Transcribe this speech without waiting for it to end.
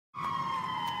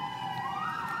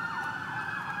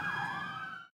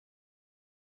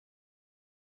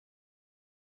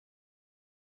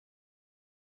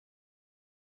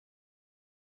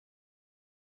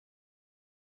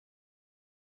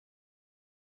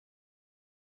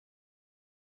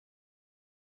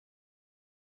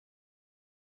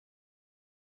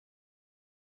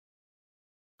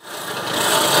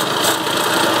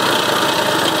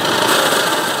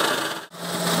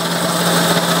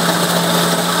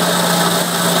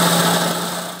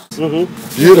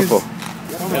Beautiful.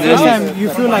 The first time you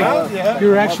feel like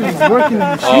you're actually working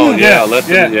the machine. Oh yeah,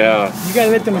 You gotta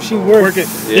let the machine work. Yeah.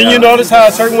 Then you notice how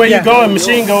a certain way you go and the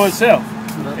machine go itself.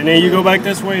 And then you go back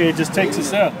this way, it just takes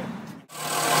itself.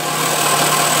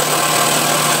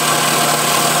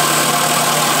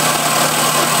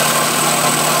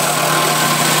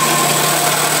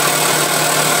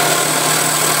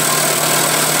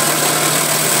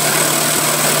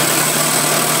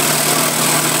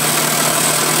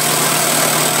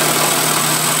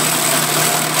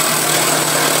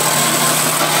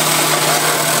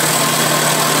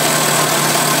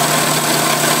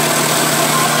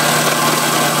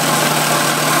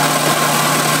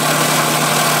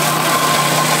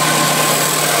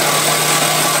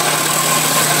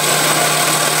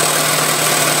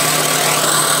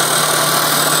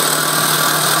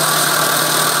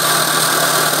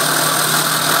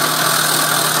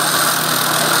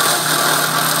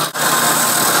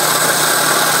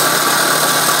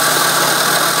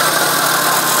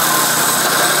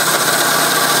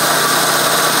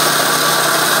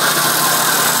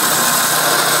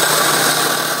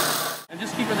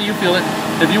 You feel it.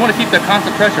 If you want to keep that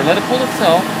constant pressure, let it pull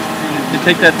itself and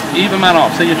take that even amount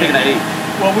off. Say you're taking an 8.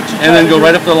 Well, and then go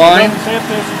right up the line.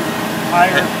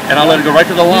 Higher. And I'll let it go right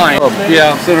to the line.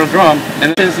 Center of the drum. And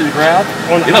then you grab,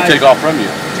 it'll take off from you.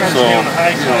 So,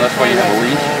 that's why you have a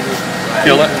leash.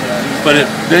 Feel it. But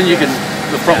then you can,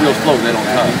 the front wheels float, they don't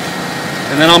touch.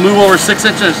 And then I'll move over 6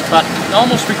 inches, about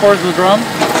almost 3/4 of the drum,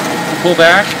 and pull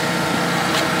back.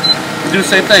 Do the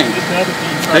same thing.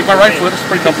 Take my right foot, it's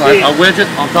pretty tough line. I'll wedge it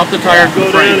on top of the tire.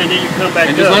 Go down and then you come back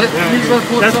and just let it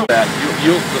pull itself.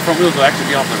 The front wheels will actually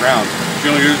be off the ground.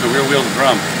 You only use the rear wheels of the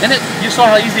drum. And you saw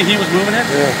how easy he was moving it?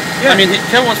 Yeah. I mean,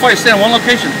 Kevin was funny, stay in one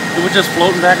location. It was just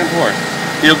floating back and forth.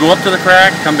 He'll go up to the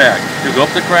crack, come back. He'll go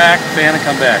up the crack, fan, and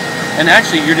come back. And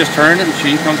actually, you're just turning, the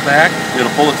machine comes back,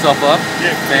 it'll pull itself up,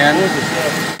 fan.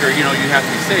 You know, you have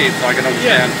to be safe, so I can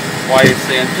understand why it's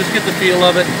saying, just get the feel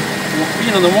of it.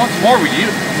 You know, the more we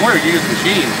use the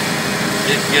machine,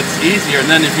 it gets easier.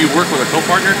 And then if you work with a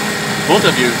co-partner, both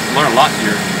of you learn a lot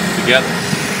here together.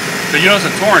 So you notice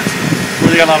at Torrance,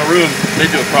 where they got a lot of room, they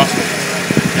do a crossway,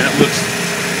 and it looks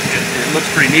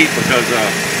pretty neat because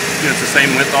it's the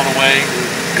same width all the way,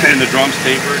 and the drum's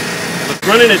tapered. But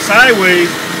running it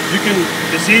sideways,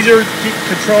 it's easier to keep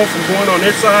control from going on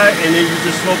this side, and then you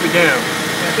just slope it down.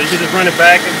 So you can just run it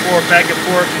back and forth, and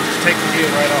just take the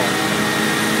gear right off.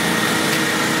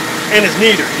 And it's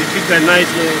neater. You keep that nice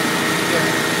little.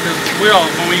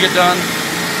 When we get done,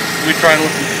 we try to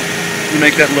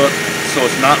make that look so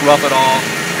it's not rough at all.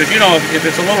 Because if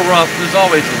it's a little rough, there's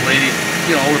always a lady,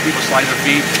 older people slide their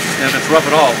feet, and if it's rough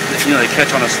at all, they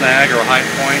catch on a snag or a high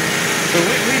point. So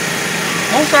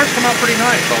most starts come out pretty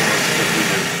nice, all of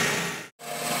us.